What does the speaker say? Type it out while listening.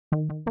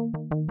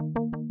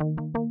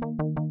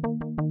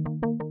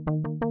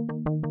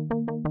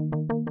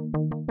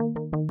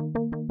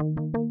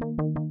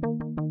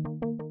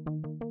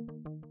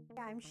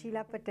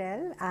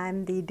Patel.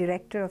 I'm the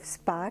director of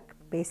Spark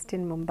based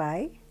in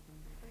Mumbai,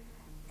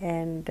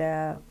 and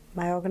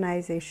my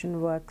organization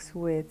works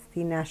with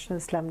the National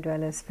Slum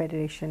Dwellers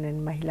Federation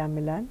and Mahila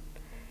Milan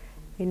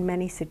in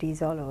many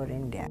cities all over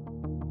India.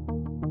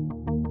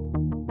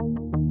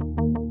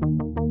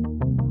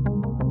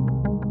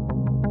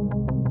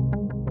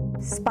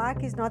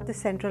 Spark is not the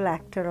central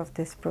actor of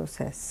this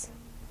process.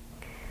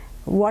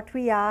 What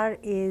we are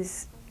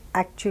is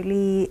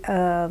actually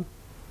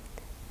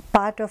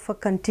part of a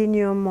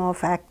continuum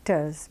of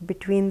actors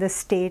between the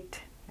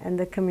state and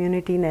the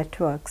community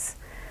networks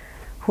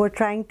who are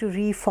trying to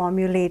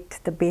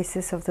reformulate the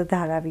basis of the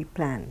Dharavi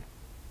plan.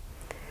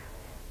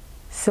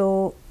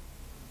 So,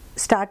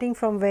 starting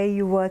from where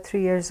you were 3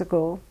 years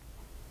ago,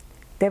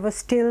 there was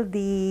still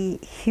the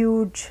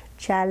huge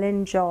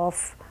challenge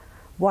of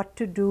what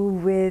to do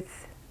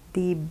with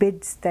the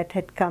bids that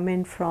had come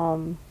in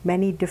from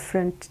many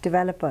different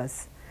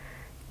developers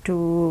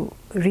to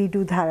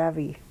redo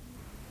Dharavi.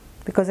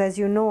 Because as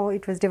you know,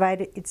 it's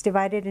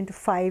divided into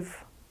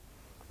 5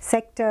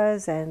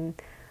 sectors, and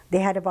they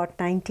had about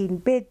 19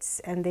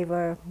 bids, and they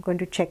were going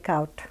to check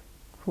out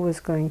who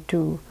was going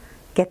to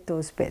get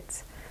those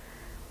bids.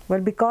 Well,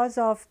 because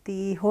of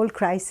the whole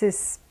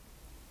crisis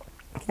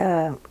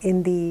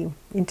in the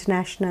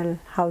international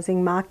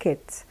housing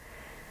markets,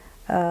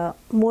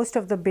 most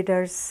of the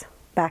bidders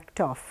backed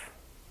off,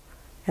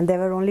 and there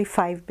were only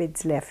 5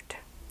 bids left.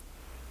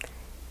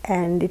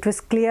 And it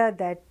was clear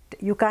that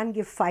you can't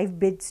give 5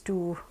 bids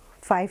to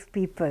 5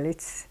 people.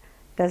 It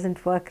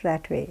doesn't work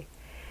that way.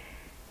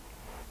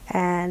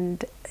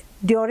 And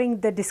during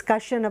the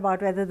discussion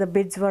about whether the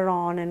bids were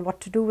on and what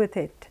to do with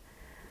it,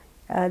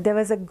 there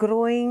was a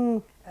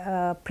growing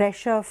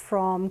pressure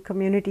from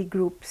community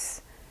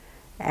groups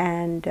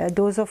and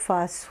those of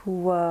us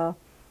who were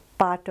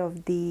part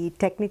of the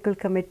technical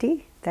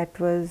committee that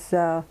was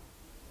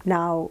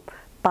now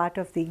part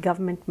of the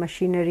government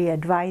machinery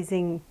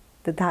advising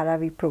the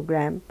Dharavi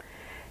program,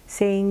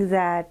 saying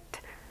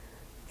that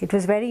it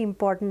was very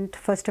important,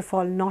 first of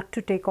all, not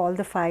to take all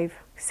the 5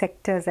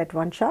 sectors at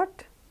one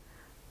shot,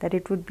 that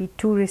it would be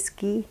too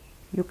risky.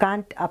 You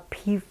can't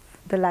upheave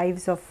the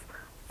lives of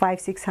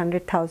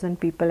 500,000–600,000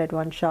 people at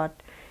one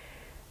shot.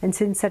 And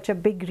since such a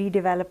big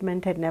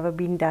redevelopment had never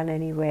been done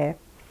anywhere,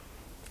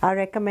 our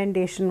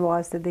recommendation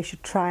was that they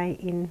should try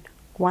in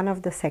one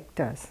of the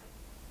sectors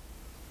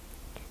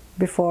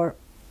before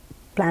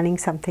planning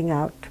something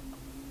out,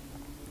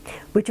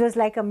 which was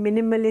like a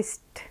minimalist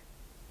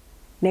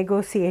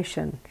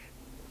negotiation,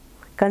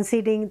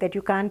 conceding that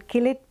you can't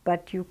kill it,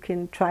 but you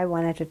can try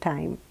one at a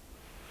time.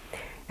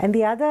 And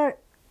the other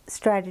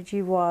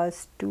strategy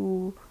was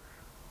to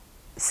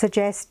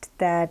suggest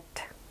that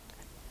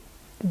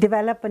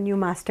develop a new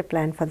master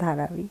plan for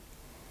Dharavi,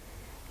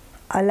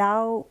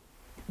 allow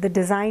the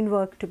design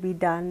work to be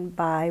done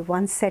by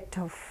one set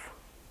of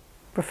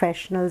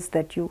professionals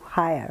that you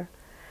hire,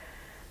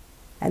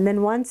 and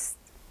then once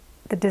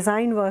the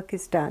design work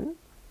is done,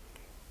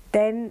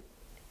 then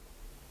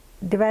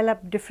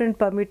develop different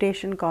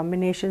permutation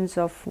combinations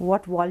of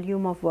what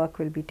volume of work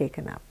will be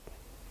taken up.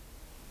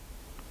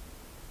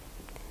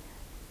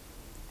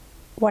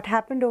 What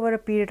happened over a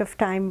period of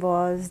time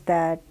was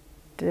that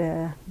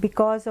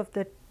because of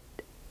the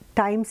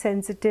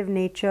time-sensitive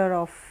nature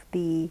of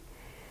the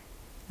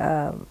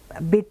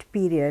bid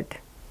period,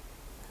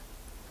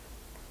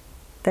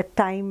 the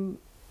time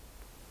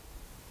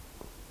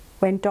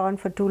went on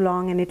for too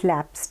long and it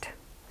lapsed.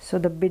 So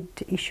the bid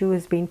issue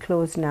has been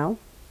closed now.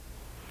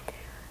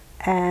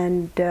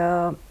 And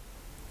the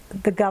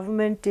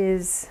government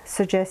is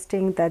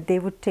suggesting that they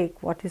would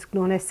take what is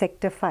known as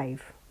Sector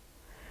 5,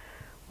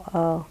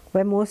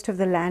 where most of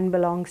the land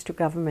belongs to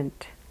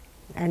government.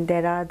 And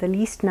there are the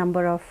least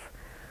number of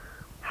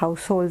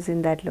households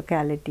in that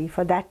locality,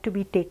 for that to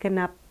be taken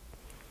up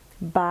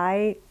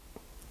by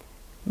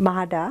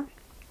MHADA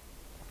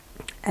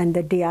and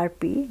the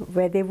DRP,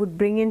 where they would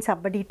bring in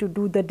somebody to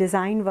do the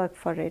design work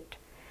for it,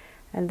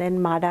 and then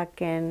MHADA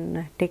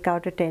can take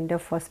out a tender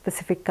for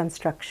specific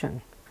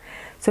construction.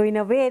 So in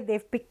a way,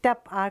 they've picked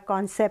up our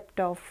concept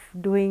of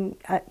doing,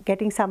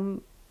 getting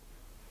some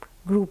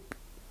group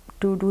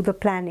to do the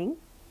planning,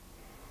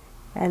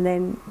 and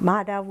then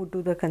MHADA would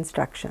do the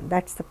construction.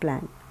 That's the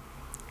plan.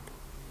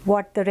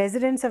 What the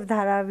residents of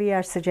Dharavi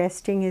are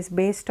suggesting is,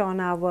 based on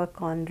our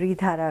work on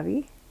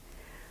Re-Dharavi,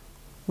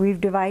 we've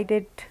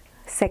divided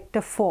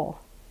Sector 4,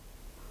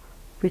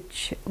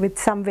 which with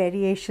some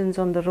variations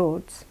on the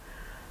roads,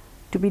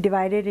 to be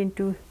divided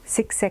into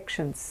 6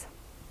 sections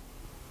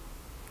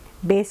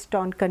based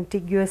on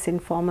contiguous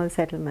informal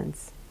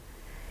settlements.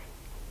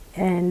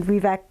 And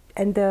we've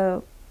and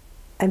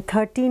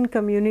 13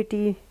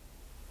 community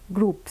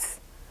groups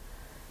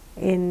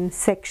in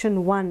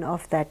section 1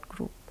 of that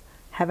group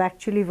have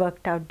actually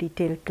worked out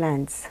detailed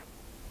plans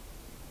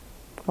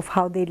of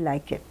how they'd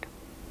like it.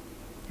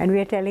 And we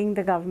are telling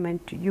the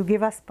government, you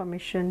give us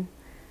permission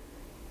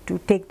to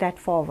take that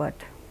forward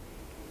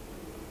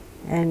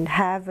and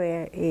have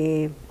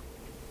a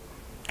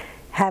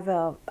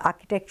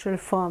architectural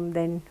firm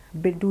then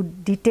do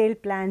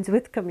detailed plans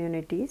with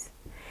communities,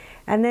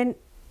 And then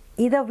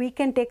either we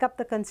can take up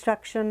the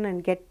construction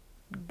and get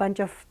a bunch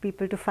of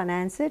people to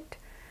finance it,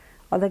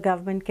 or the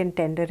government can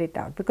tender it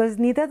out. Because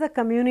neither the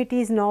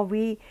communities nor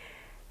we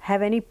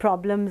have any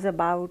problems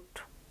about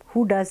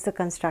who does the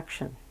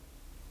construction.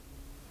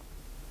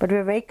 But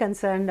we're very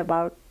concerned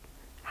about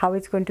how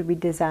it's going to be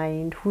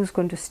designed, who's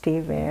going to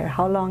stay where,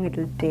 how long it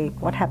will take,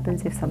 what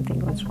happens if something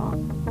goes wrong.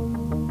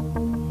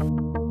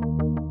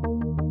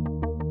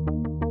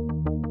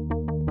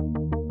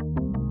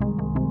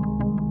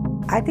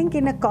 I think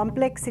in a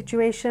complex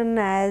situation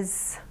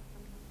as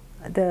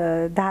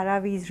the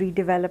Dharavi's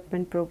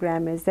redevelopment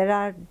program is, there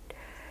are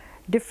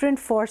different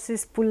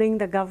forces pulling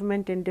the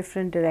government in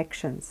different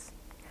directions.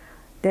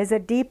 There's a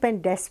deep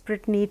and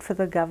desperate need for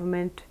the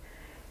government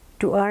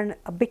to earn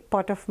a big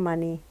pot of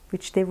money,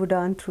 which they would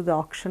earn through the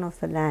auction of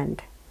the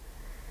land,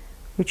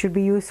 which would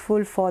be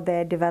useful for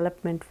their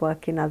development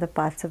work in other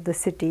parts of the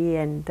city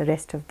and the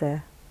rest of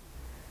the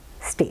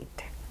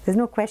state. There's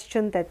no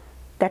question that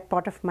that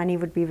pot of money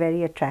would be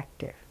very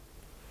attractive.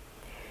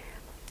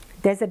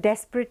 There's a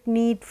desperate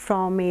need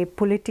from a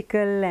political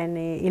and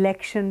an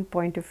election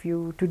point of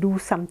view to do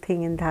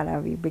something in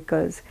Dharavi,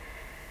 because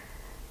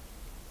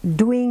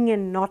doing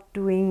and not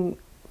doing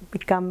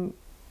become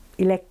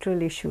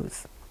electoral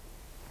issues.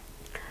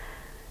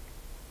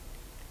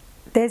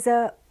 There's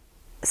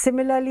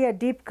similarly a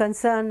deep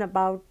concern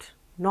about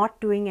not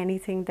doing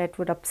anything that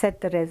would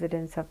upset the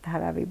residents of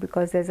Dharavi,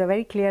 because there's a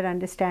very clear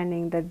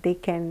understanding that they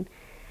can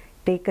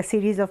take a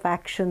series of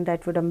action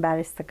that would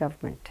embarrass the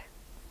government.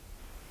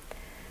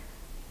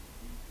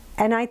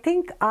 And I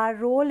think our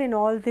role in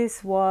all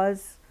this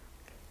was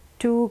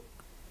to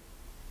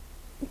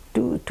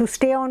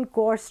stay on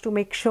course, to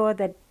make sure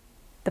that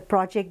the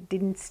project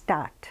didn't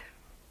start.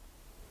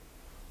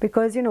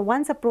 Because, you know,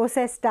 once a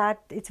process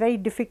starts, it's very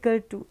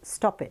difficult to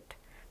stop it.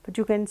 But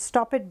you can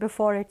stop it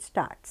before it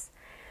starts.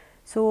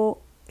 So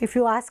if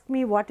you ask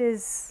me what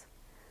is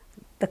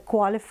the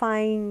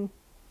qualifying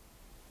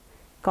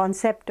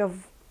concept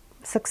of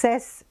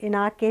success, in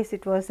our case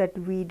it was that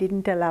we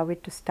didn't allow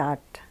it to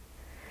start.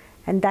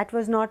 And that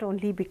was not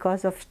only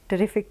because of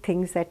terrific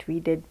things that we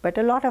did, but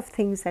a lot of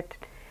things that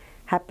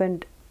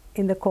happened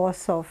in the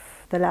course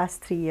of the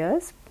last 3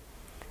 years.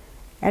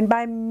 And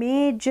by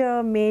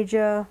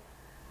major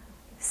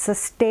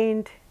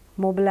sustained,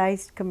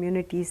 mobilized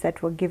communities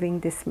that were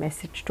giving this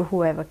message to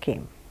whoever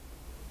came.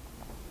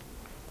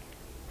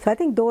 So I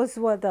think those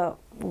were the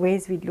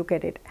ways we look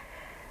at it.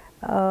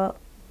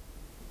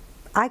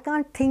 I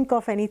can't think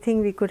of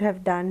anything we could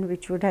have done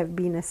which would have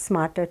been a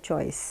smarter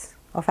choice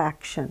of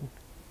action.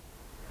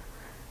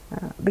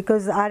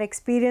 Because our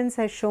experience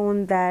has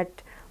shown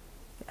that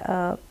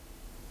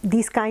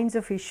these kinds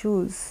of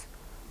issues,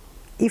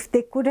 if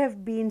they could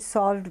have been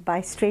solved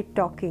by straight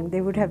talking,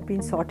 they would have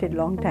been sorted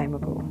long time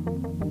ago.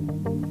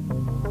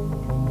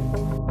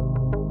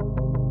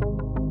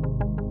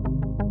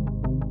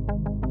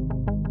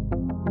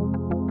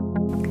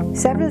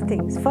 Several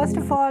things. First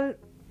of all,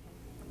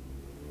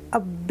 a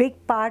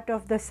big part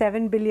of the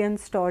 7 billion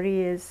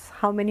story is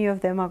how many of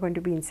them are going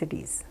to be in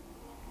cities.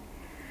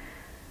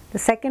 The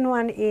second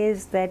one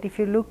is that if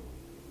you look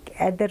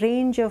at the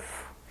range of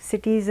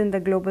cities in the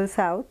global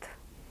south,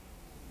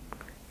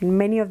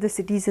 many of the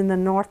cities in the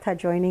north are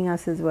joining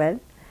us as well,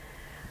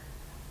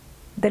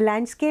 the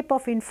landscape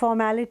of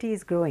informality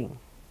is growing,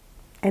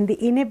 and the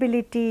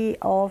inability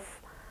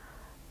of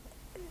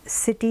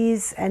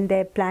cities and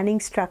their planning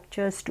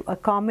structures to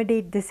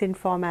accommodate this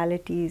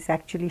informality is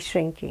actually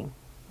shrinking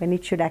when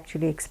it should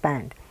actually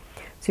expand.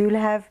 So you'll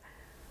have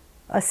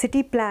a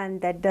city plan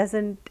that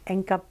doesn't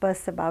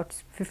encompass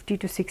about 50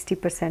 to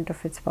 60%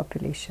 of its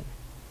population,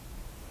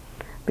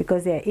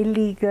 because they're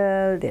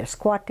illegal, they're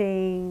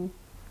squatting,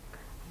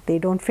 they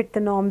don't fit the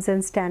norms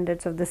and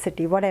standards of the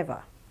city,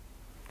 whatever.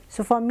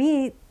 So for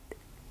me,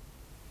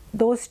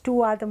 those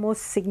two are the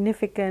most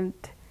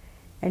significant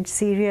and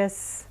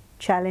serious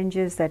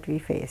challenges that we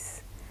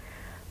face.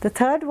 The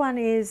third one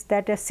is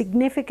that a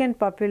significant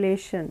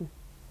population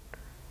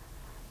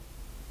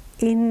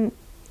in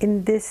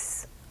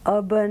this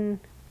urban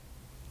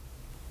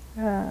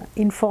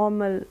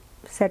informal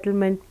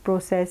settlement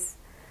process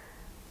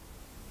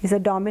is a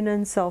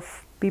dominance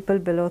of people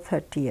below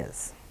 30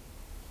 years.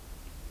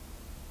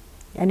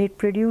 And it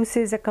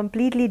produces a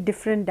completely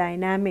different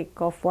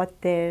dynamic of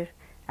what their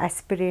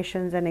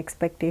aspirations and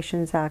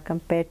expectations are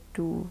compared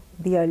to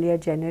the earlier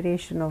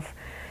generation of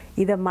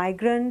either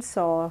migrants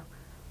or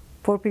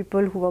poor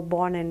people who were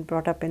born and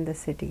brought up in the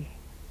city.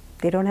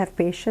 They don't have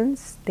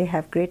patience, they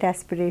have great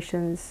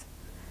aspirations,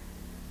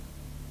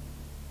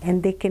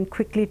 and they can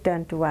quickly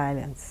turn to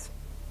violence.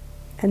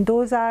 And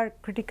those are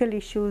critical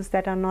issues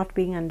that are not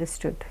being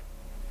understood.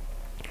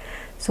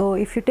 So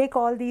if you take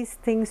all these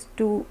things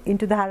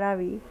into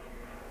Dharavi,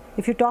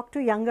 if you talk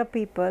to younger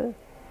people,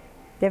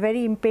 they're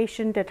very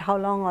impatient at how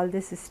long all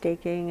this is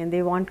taking, and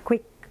they want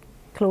quick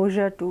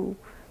closure to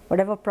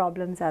whatever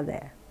problems are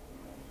there.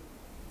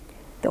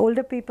 The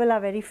older people are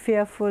very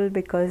fearful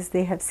because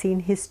they have seen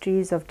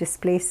histories of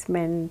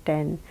displacement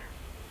and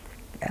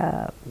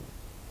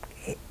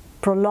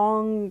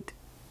prolonged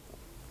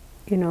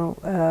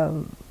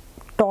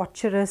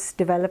torturous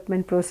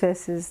development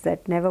processes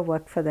that never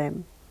work for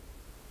them.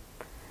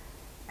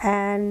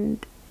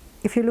 And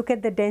if you look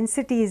at the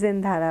densities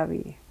in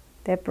Dharavi,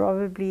 they're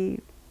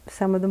probably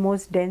some of the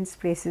most dense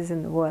places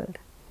in the world.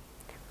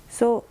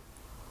 So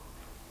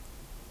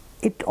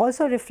it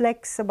also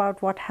reflects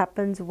about what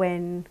happens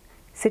when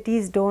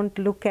cities don't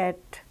look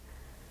at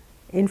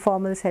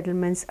informal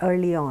settlements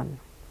early on.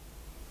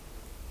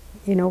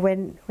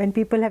 When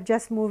people have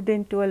just moved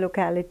into a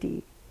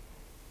locality,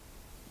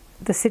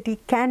 the city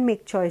can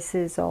make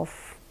choices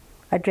of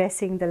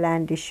addressing the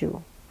land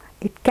issue.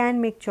 It can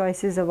make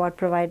choices about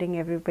providing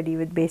everybody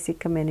with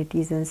basic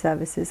amenities and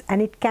services,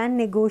 and it can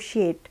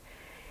negotiate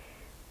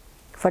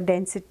for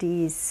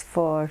densities,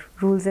 for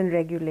rules and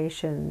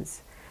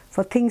regulations,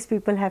 for things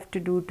people have to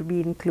do to be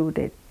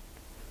included.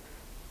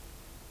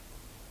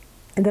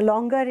 And the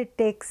longer it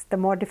takes, the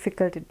more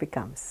difficult it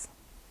becomes.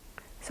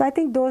 So I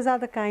think those are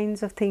the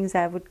kinds of things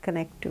I would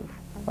connect to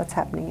what's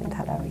happening in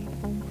Dharavi.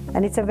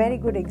 And it's a very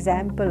good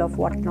example of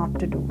what not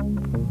to do.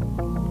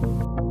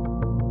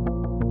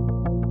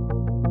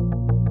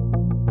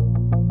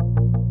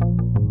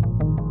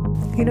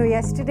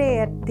 Yesterday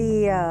at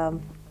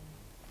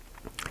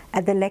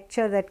the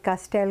lecture that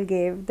Castell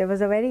gave, there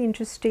was a very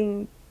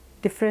interesting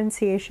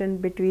differentiation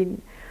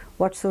between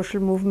what social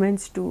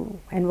movements do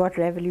and what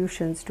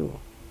revolutions do.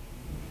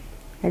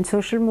 And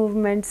social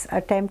movements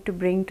attempt to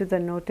bring to the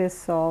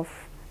notice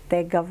of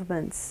their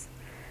governments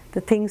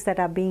the things that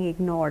are being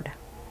ignored.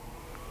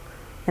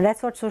 And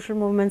that's what social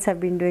movements have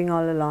been doing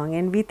all along,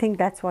 and we think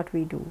that's what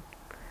we do.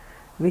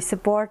 We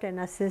support and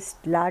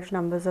assist large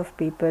numbers of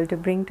people to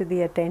bring to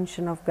the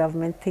attention of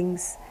government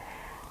things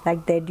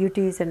like their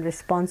duties and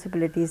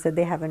responsibilities that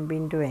they haven't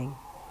been doing.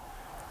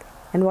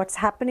 And what's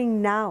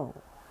happening now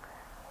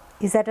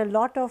is that a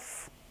lot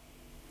of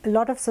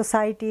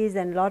societies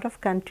and a lot of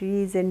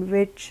countries in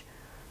which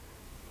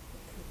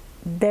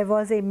there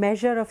was a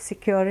measure of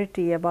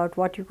security about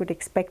what you could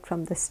expect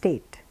from the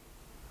state,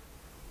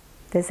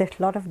 there's a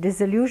lot of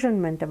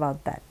disillusionment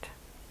about that.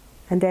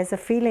 And there's a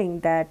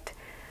feeling that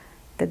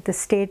the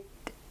state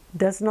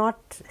does not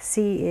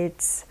see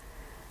its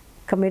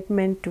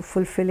commitment to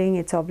fulfilling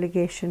its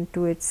obligation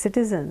to its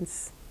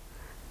citizens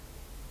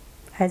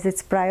as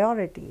its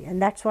priority,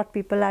 and that's what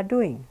people are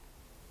doing.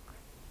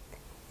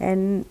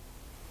 And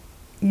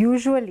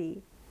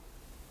usually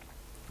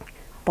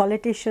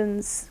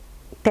politicians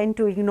tend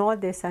to ignore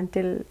this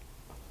until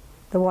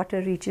the water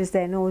reaches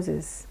their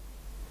noses.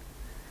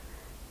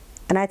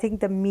 And I think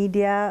the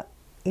media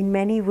in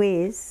many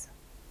ways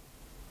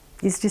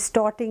is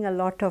distorting a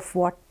lot of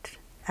what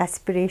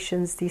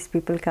aspirations these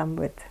people come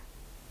with.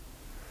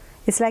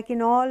 It's like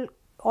in all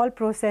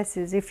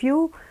processes, if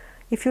you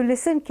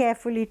listen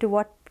carefully to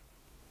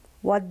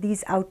what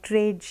these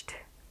outraged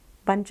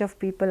bunch of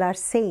people are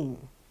saying,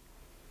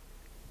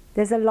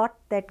 there's a lot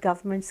that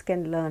governments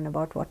can learn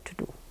about what to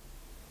do.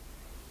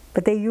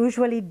 But they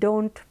usually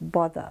don't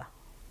bother.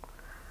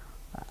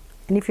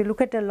 And if you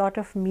look at a lot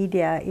of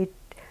media,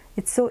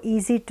 it's so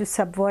easy to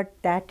subvert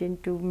that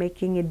into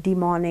making it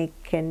demonic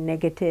and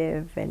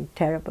negative and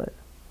terrible.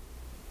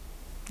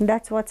 And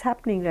that's what's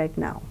happening right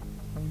now.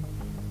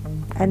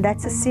 And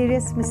that's a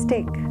serious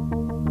mistake.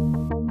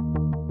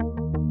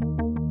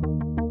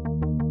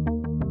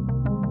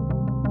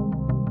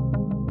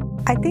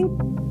 I think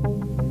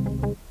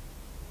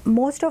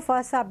most of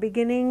us are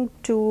beginning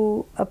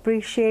to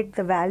appreciate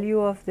the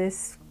value of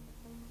this.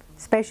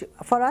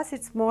 For us,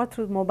 it's more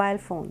through mobile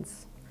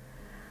phones.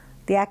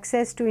 The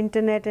access to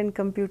internet and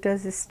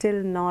computers is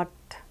still not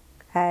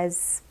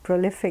as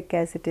prolific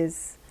as it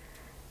is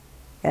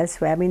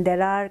elsewhere. I mean,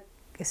 there are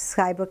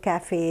cyber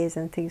cafes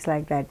and things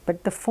like that,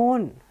 but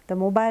the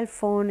mobile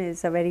phone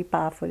is a very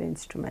powerful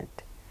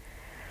instrument.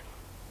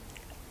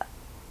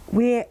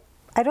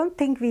 I don't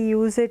think we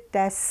use it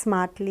as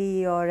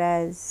smartly or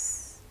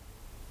as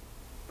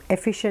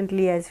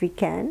efficiently as we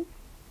can,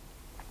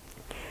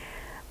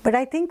 but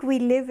I think we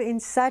live in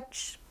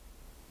such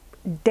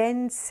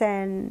dense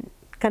and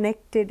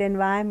connected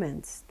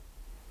environments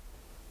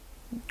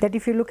that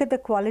if you look at the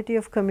quality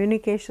of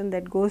communication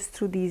that goes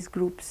through these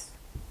groups,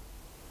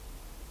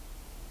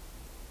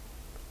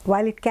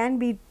 while it can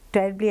be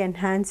terribly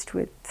enhanced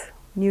with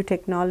new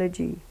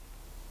technology,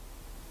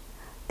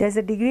 there's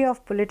a degree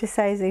of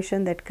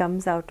politicization that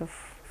comes out of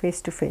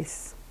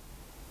face-to-face.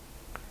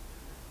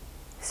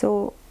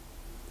 So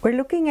we're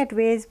looking at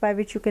ways by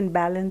which you can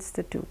balance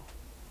the two.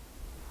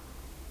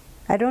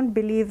 I don't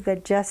believe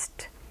that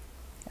just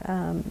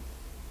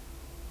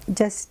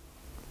this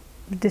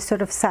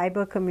sort of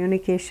cyber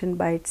communication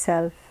by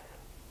itself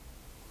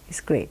is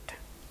great.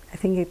 I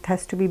think it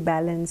has to be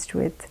balanced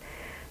with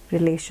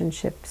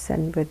relationships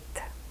and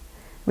with,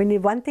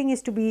 one thing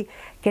is to be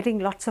getting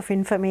lots of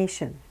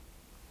information,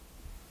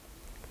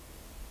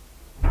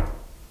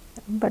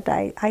 but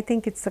I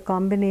think it's a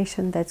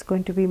combination that's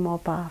going to be more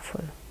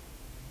powerful.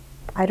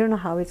 I don't know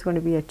how it's going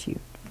to be achieved.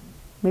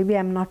 Maybe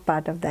I'm not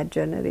part of that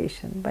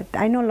generation, but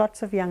I know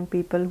lots of young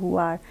people who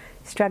are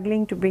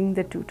struggling to bring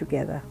the two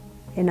together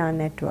in our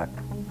network.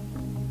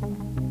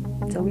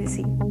 So we'll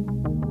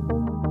see.